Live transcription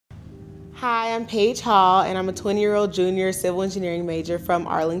Hi, I'm Paige Hall, and I'm a 20-year-old junior civil engineering major from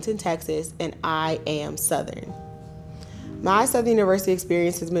Arlington, Texas, and I am Southern. My Southern University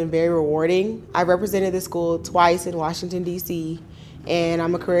experience has been very rewarding. I represented the school twice in Washington, D.C., and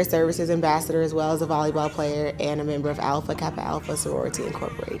I'm a career services ambassador as well as a volleyball player and a member of Alpha Kappa Alpha Sorority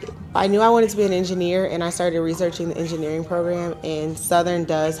Incorporated. I knew I wanted to be an engineer, and I started researching the engineering program, and Southern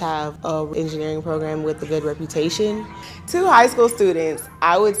does have an engineering program with a good reputation. To high school students,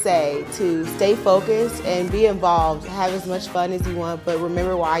 I would say to stay focused and be involved, have as much fun as you want, but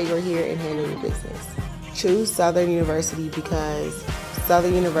remember why you're here and handle your business. Choose Southern University because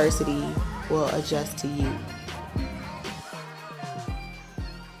Southern University will adjust to you.